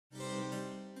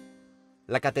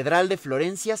La Catedral de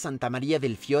Florencia, Santa María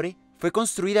del Fiore, fue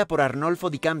construida por Arnolfo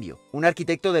di Cambio, un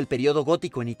arquitecto del periodo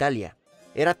gótico en Italia.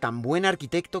 Era tan buen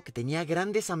arquitecto que tenía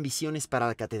grandes ambiciones para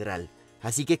la catedral,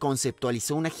 así que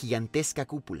conceptualizó una gigantesca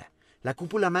cúpula, la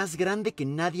cúpula más grande que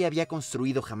nadie había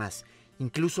construido jamás,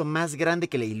 incluso más grande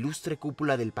que la ilustre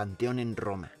cúpula del Panteón en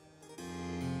Roma.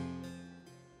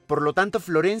 Por lo tanto,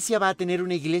 Florencia va a tener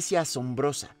una iglesia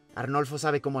asombrosa. Arnolfo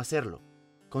sabe cómo hacerlo.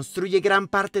 Construye gran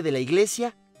parte de la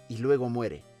iglesia y luego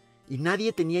muere. Y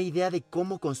nadie tenía idea de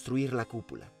cómo construir la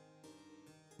cúpula.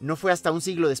 No fue hasta un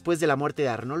siglo después de la muerte de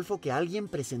Arnolfo que alguien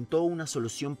presentó una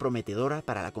solución prometedora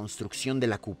para la construcción de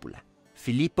la cúpula.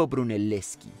 Filippo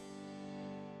Brunelleschi.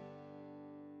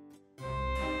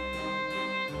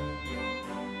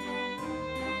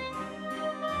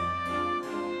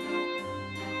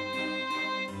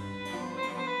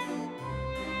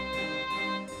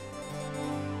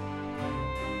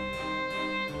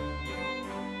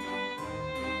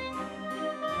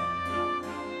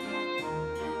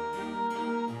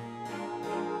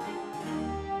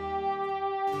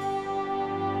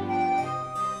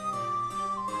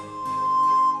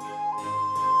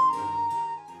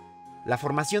 La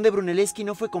formación de Brunelleschi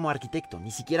no fue como arquitecto,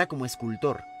 ni siquiera como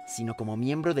escultor, sino como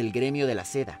miembro del gremio de la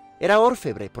seda. Era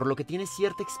orfebre, por lo que tiene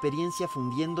cierta experiencia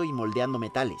fundiendo y moldeando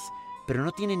metales, pero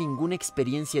no tiene ninguna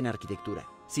experiencia en arquitectura.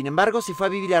 Sin embargo, se fue a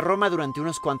vivir a Roma durante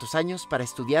unos cuantos años para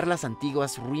estudiar las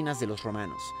antiguas ruinas de los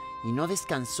romanos, y no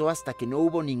descansó hasta que no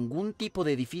hubo ningún tipo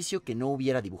de edificio que no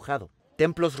hubiera dibujado.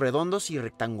 Templos redondos y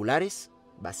rectangulares,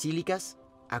 basílicas,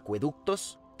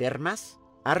 acueductos, termas,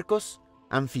 arcos,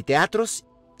 anfiteatros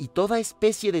y toda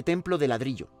especie de templo de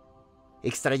ladrillo,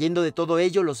 extrayendo de todo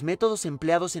ello los métodos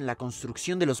empleados en la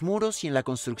construcción de los muros y en la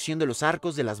construcción de los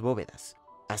arcos de las bóvedas,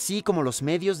 así como los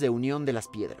medios de unión de las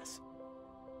piedras.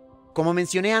 Como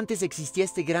mencioné antes, existía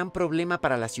este gran problema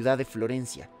para la ciudad de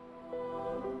Florencia,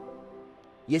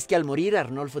 y es que al morir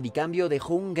Arnolfo di Cambio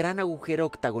dejó un gran agujero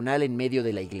octagonal en medio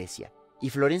de la iglesia,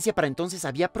 y Florencia para entonces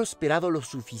había prosperado lo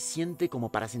suficiente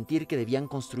como para sentir que debían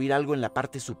construir algo en la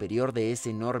parte superior de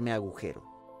ese enorme agujero.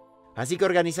 Así que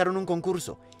organizaron un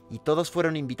concurso, y todos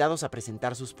fueron invitados a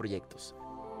presentar sus proyectos.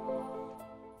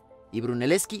 Y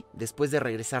Brunelleschi, después de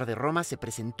regresar de Roma, se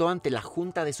presentó ante la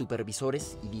junta de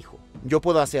supervisores y dijo: «Yo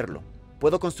puedo hacerlo,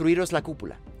 puedo construiros la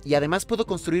cúpula, y además puedo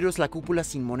construiros la cúpula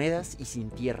sin monedas y sin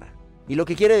tierra». Y lo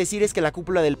que quiere decir es que la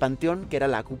cúpula del Panteón, que era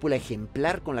la cúpula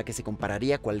ejemplar con la que se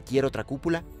compararía cualquier otra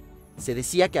cúpula, se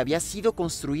decía que había sido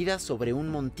construida sobre un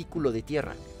montículo de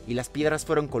tierra, y las piedras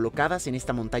fueron colocadas en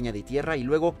esta montaña de tierra, y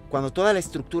luego, cuando toda la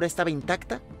estructura estaba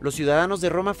intacta, los ciudadanos de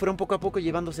Roma fueron poco a poco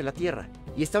llevándose la tierra,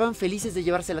 y estaban felices de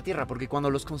llevarse la tierra, porque cuando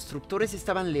los constructores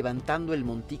estaban levantando el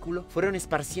montículo, fueron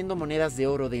esparciendo monedas de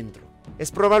oro dentro.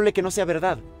 Es probable que no sea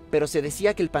verdad, pero se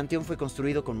decía que el Panteón fue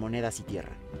construido con monedas y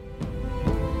tierra.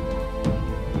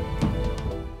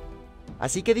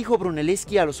 Así que dijo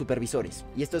Brunelleschi a los supervisores,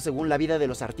 y esto es según La vida de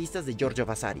los artistas de Giorgio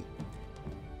Vasari: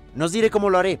 «No os diré cómo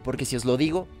lo haré, porque si os lo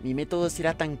digo, mi método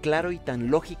será tan claro y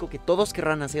tan lógico que todos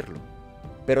querrán hacerlo.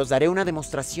 Pero os daré una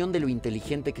demostración de lo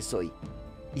inteligente que soy.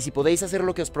 Y si podéis hacer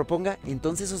lo que os proponga,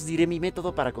 entonces os diré mi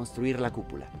método para construir la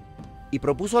cúpula». Y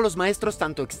propuso a los maestros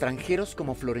tanto extranjeros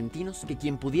como florentinos que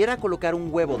quien pudiera colocar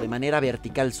un huevo de manera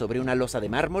vertical sobre una losa de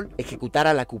mármol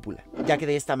ejecutara la cúpula, ya que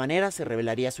de esta manera se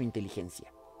revelaría su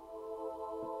inteligencia.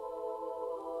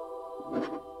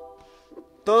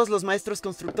 Todos los maestros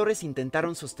constructores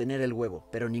intentaron sostener el huevo,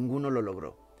 pero ninguno lo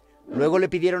logró. Luego le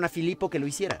pidieron a Filippo que lo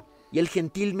hiciera, y él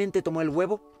gentilmente tomó el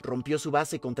huevo, rompió su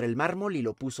base contra el mármol y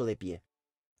lo puso de pie.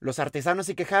 Los artesanos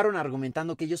se quejaron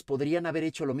argumentando que ellos podrían haber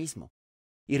hecho lo mismo,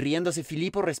 y riéndose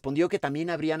Filippo respondió que también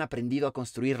habrían aprendido a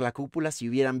construir la cúpula si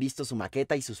hubieran visto su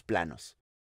maqueta y sus planos.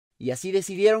 Y así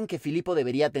decidieron que Filippo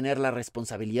debería tener la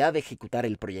responsabilidad de ejecutar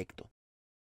el proyecto.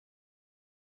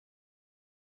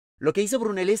 Lo que hizo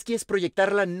Brunelleschi es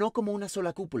proyectarla no como una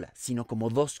sola cúpula, sino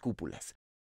como dos cúpulas.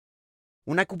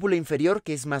 Una cúpula inferior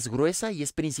que es más gruesa y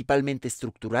es principalmente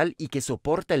estructural y que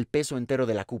soporta el peso entero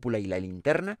de la cúpula y la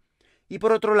linterna, y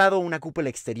por otro lado una cúpula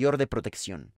exterior de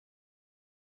protección.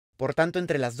 Por tanto,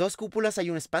 entre las dos cúpulas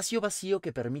hay un espacio vacío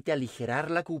que permite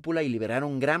aligerar la cúpula y liberar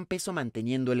un gran peso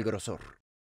manteniendo el grosor.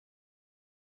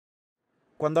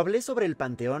 Cuando hablé sobre el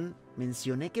Panteón,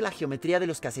 mencioné que la geometría de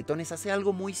los casetones hace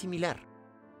algo muy similar.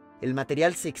 El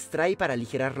material se extrae para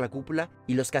aligerar la cúpula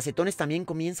y los casetones también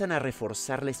comienzan a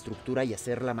reforzar la estructura y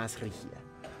hacerla más rígida.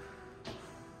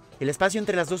 El espacio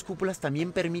entre las dos cúpulas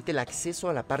también permite el acceso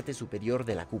a la parte superior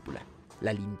de la cúpula,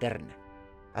 la linterna.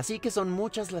 Así que son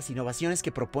muchas las innovaciones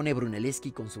que propone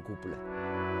Brunelleschi con su cúpula.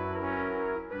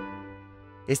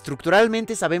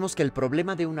 Estructuralmente sabemos que el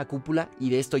problema de una cúpula, y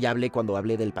de esto ya hablé cuando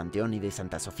hablé del Panteón y de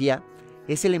Santa Sofía,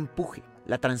 es el empuje,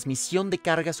 la transmisión de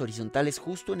cargas horizontales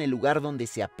justo en el lugar donde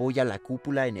se apoya la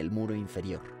cúpula en el muro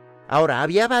inferior. Ahora,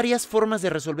 había varias formas de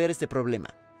resolver este problema.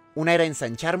 Una era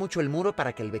ensanchar mucho el muro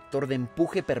para que el vector de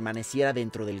empuje permaneciera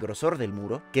dentro del grosor del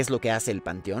muro, que es lo que hace el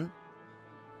panteón.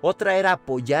 Otra era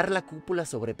apoyar la cúpula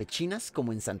sobre pechinas,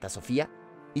 como en Santa Sofía.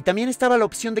 Y también estaba la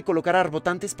opción de colocar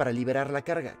arbotantes para liberar la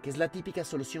carga, que es la típica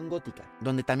solución gótica,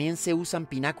 donde también se usan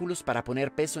pináculos para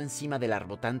poner peso encima del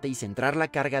arbotante y centrar la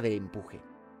carga de empuje.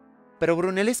 Pero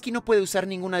Brunelleschi no puede usar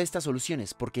ninguna de estas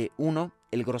soluciones porque 1.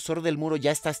 El grosor del muro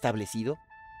ya está establecido,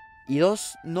 y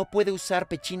 2. No puede usar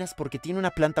pechinas porque tiene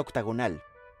una planta octagonal.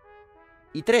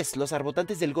 Y 3. Los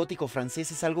arbotantes del gótico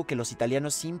francés es algo que los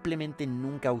italianos simplemente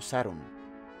nunca usaron.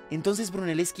 Entonces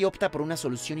Brunelleschi opta por una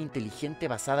solución inteligente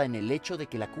basada en el hecho de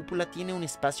que la cúpula tiene un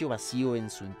espacio vacío en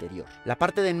su interior. La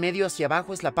parte de en medio hacia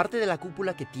abajo es la parte de la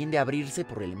cúpula que tiende a abrirse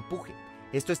por el empuje.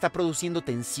 Esto está produciendo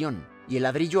tensión, y el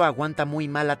ladrillo aguanta muy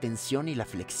mal la tensión y la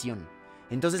flexión.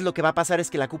 Entonces lo que va a pasar es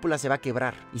que la cúpula se va a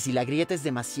quebrar, y si la grieta es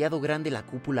demasiado grande la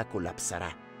cúpula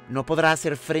colapsará. No podrá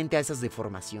hacer frente a esas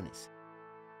deformaciones.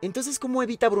 Entonces, ¿cómo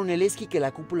evita Brunelleschi que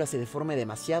la cúpula se deforme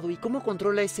demasiado y cómo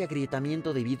controla ese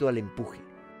agrietamiento debido al empuje?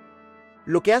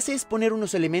 Lo que hace es poner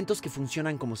unos elementos que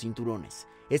funcionan como cinturones.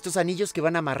 Estos anillos que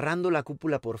van amarrando la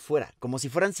cúpula por fuera, como si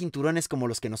fueran cinturones como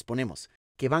los que nos ponemos,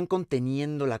 que van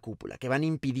conteniendo la cúpula, que van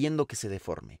impidiendo que se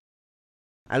deforme.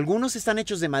 Algunos están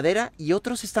hechos de madera y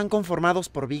otros están conformados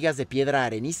por vigas de piedra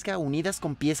arenisca unidas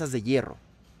con piezas de hierro.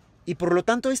 Y por lo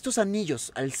tanto estos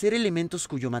anillos, al ser elementos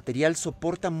cuyo material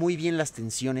soporta muy bien las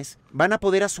tensiones, van a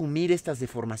poder asumir estas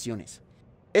deformaciones.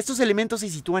 Estos elementos se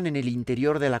sitúan en el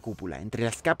interior de la cúpula, entre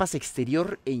las capas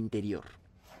exterior e interior,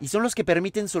 y son los que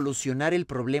permiten solucionar el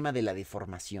problema de la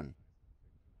deformación.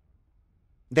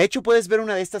 De hecho, puedes ver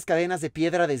una de estas cadenas de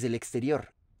piedra desde el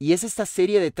exterior, y es esta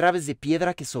serie de traves de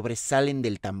piedra que sobresalen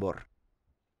del tambor.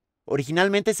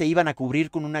 Originalmente se iban a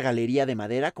cubrir con una galería de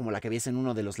madera, como la que ves en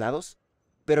uno de los lados,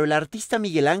 pero el artista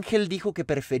Miguel Ángel dijo que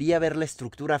prefería ver la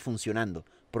estructura funcionando,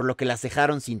 por lo que las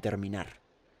dejaron sin terminar.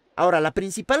 Ahora, la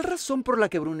principal razón por la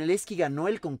que Brunelleschi ganó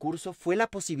el concurso fue la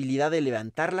posibilidad de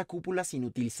levantar la cúpula sin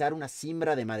utilizar una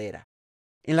cimbra de madera.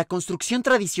 En la construcción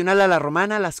tradicional a la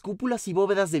romana, las cúpulas y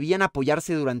bóvedas debían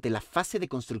apoyarse durante la fase de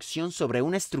construcción sobre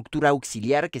una estructura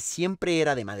auxiliar que siempre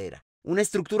era de madera. Una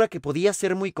estructura que podía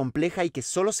ser muy compleja y que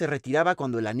solo se retiraba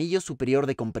cuando el anillo superior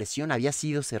de compresión había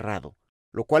sido cerrado.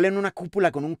 Lo cual en una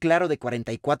cúpula con un claro de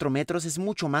 44 metros es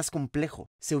mucho más complejo.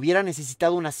 Se hubiera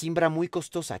necesitado una cimbra muy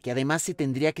costosa que además se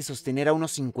tendría que sostener a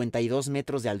unos 52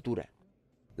 metros de altura.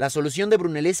 La solución de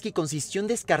Brunelleschi consistió en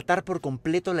descartar por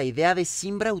completo la idea de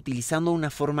cimbra utilizando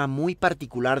una forma muy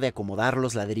particular de acomodar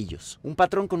los ladrillos. Un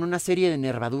patrón con una serie de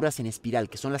nervaduras en espiral,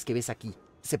 que son las que ves aquí,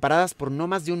 separadas por no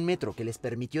más de 1 metro, que les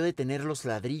permitió detener los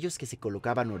ladrillos que se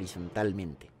colocaban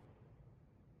horizontalmente.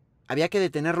 Había que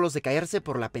detenerlos de caerse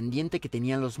por la pendiente que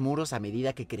tenían los muros a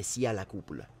medida que crecía la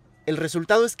cúpula. El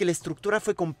resultado es que la estructura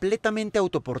fue completamente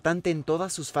autoportante en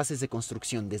todas sus fases de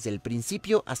construcción, desde el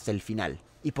principio hasta el final,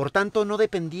 y por tanto no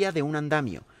dependía de un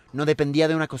andamio, no dependía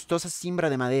de una costosa cimbra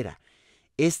de madera.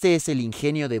 Este es el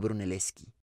ingenio de Brunelleschi.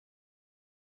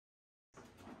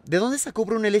 ¿De dónde sacó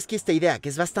Brunelleschi esta idea? Que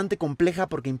es bastante compleja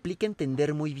porque implica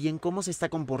entender muy bien cómo se está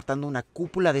comportando una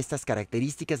cúpula de estas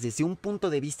características desde un punto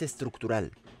de vista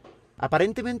estructural.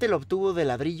 Aparentemente lo obtuvo de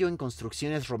ladrillo en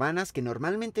construcciones romanas que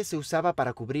normalmente se usaba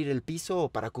para cubrir el piso o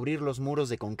para cubrir los muros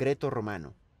de concreto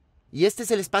romano. Y este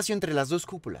es el espacio entre las dos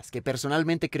cúpulas, que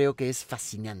personalmente creo que es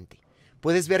fascinante.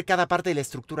 Puedes ver cada parte de la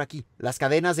estructura aquí, las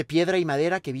cadenas de piedra y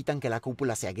madera que evitan que la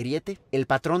cúpula se agriete, el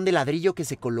patrón de ladrillo que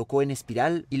se colocó en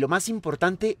espiral y lo más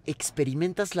importante,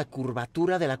 experimentas la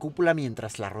curvatura de la cúpula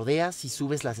mientras la rodeas y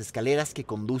subes las escaleras que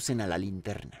conducen a la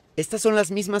linterna. Estas son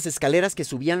las mismas escaleras que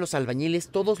subían los albañiles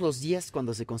todos los días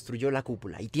cuando se construyó la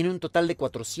cúpula y tiene un total de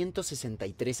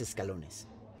 463 escalones.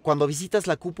 Cuando visitas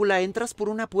la cúpula entras por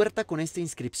una puerta con esta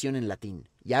inscripción en latín,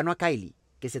 Llano Caeli,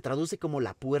 que se traduce como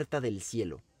la puerta del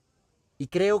cielo. Y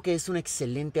creo que es una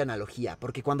excelente analogía,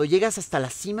 porque cuando llegas hasta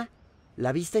la cima,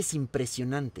 la vista es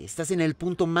impresionante. Estás en el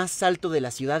punto más alto de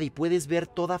la ciudad y puedes ver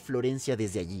toda Florencia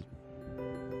desde allí.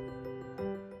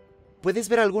 Puedes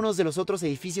ver algunos de los otros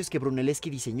edificios que Brunelleschi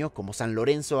diseñó, como San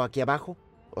Lorenzo aquí abajo,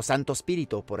 o Santo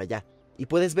Spirito por allá. Y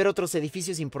puedes ver otros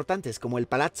edificios importantes, como el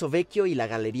Palazzo Vecchio y la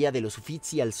Galería de los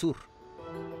Uffizi al sur,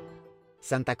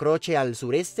 Santa Croce al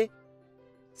sureste,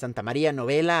 Santa Maria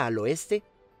Novella al oeste,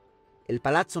 el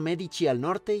Palazzo Medici al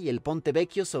norte y el Ponte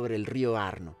Vecchio sobre el río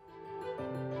Arno.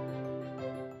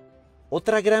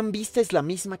 Otra gran vista es la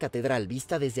misma catedral,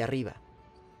 vista desde arriba.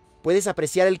 Puedes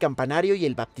apreciar el campanario y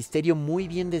el baptisterio muy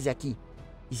bien desde aquí.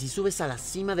 Y si subes a la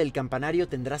cima del campanario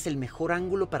tendrás el mejor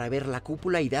ángulo para ver la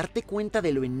cúpula y darte cuenta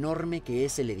de lo enorme que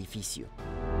es el edificio.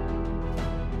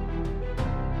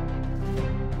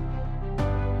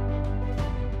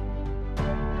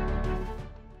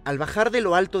 Al bajar de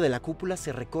lo alto de la cúpula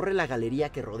se recorre la galería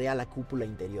que rodea la cúpula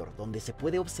interior, donde se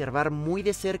puede observar muy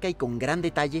de cerca y con gran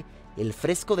detalle el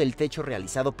fresco del techo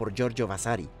realizado por Giorgio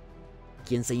Vasari,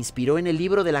 quien se inspiró en el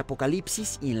libro del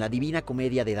Apocalipsis y en la Divina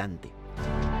Comedia de Dante.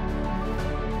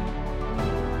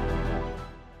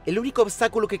 El único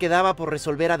obstáculo que quedaba por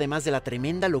resolver, además de la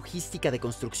tremenda logística de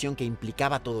construcción que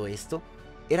implicaba todo esto,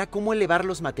 era cómo elevar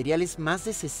los materiales más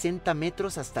de 60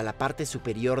 metros hasta la parte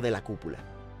superior de la cúpula.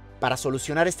 Para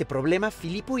solucionar este problema,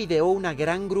 Filippo ideó una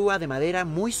gran grúa de madera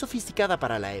muy sofisticada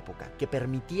para la época, que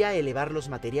permitía elevar los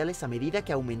materiales a medida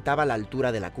que aumentaba la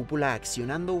altura de la cúpula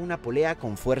accionando una polea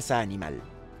con fuerza animal.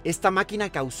 Esta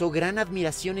máquina causó gran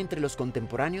admiración entre los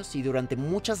contemporáneos y durante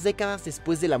muchas décadas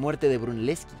después de la muerte de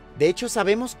Brunelleschi. De hecho,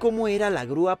 sabemos cómo era la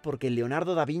grúa porque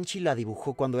Leonardo da Vinci la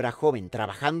dibujó cuando era joven,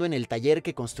 trabajando en el taller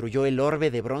que construyó el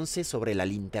orbe de bronce sobre la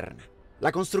linterna.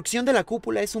 La construcción de la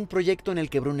cúpula es un proyecto en el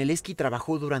que Brunelleschi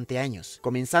trabajó durante años,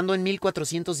 comenzando en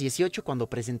 1418 cuando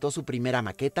presentó su primera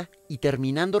maqueta y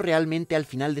terminando realmente al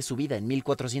final de su vida en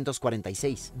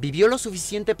 1446. Vivió lo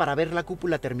suficiente para ver la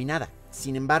cúpula terminada,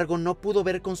 sin embargo no pudo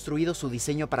ver construido su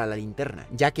diseño para la linterna,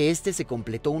 ya que este se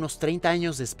completó unos 30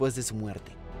 años después de su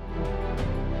muerte.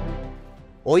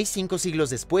 Hoy, 5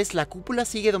 siglos después, la cúpula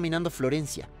sigue dominando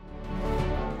Florencia.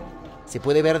 Se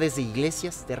puede ver desde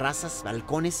iglesias, terrazas,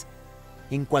 balcones,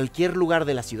 en cualquier lugar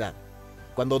de la ciudad.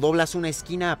 Cuando doblas una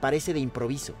esquina aparece de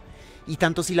improviso, y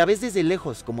tanto si la ves desde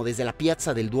lejos como desde la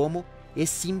piazza del Duomo, es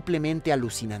simplemente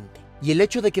alucinante. Y el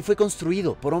hecho de que fue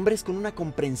construido por hombres con una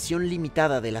comprensión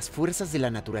limitada de las fuerzas de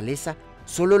la naturaleza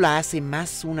solo la hace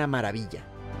más una maravilla.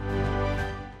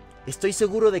 Estoy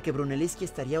seguro de que Brunelleschi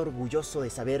estaría orgulloso de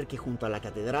saber que junto a la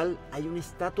catedral hay una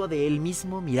estatua de él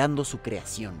mismo mirando su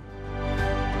creación.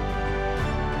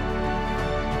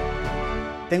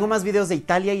 Tengo más videos de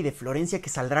Italia y de Florencia que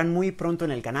saldrán muy pronto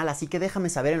en el canal, así que déjame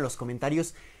saber en los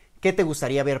comentarios qué te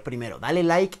gustaría ver primero. Dale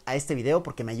like a este video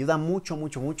porque me ayuda mucho,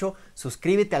 mucho, mucho.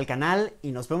 Suscríbete al canal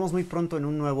y nos vemos muy pronto en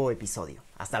un nuevo episodio.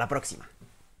 Hasta la próxima.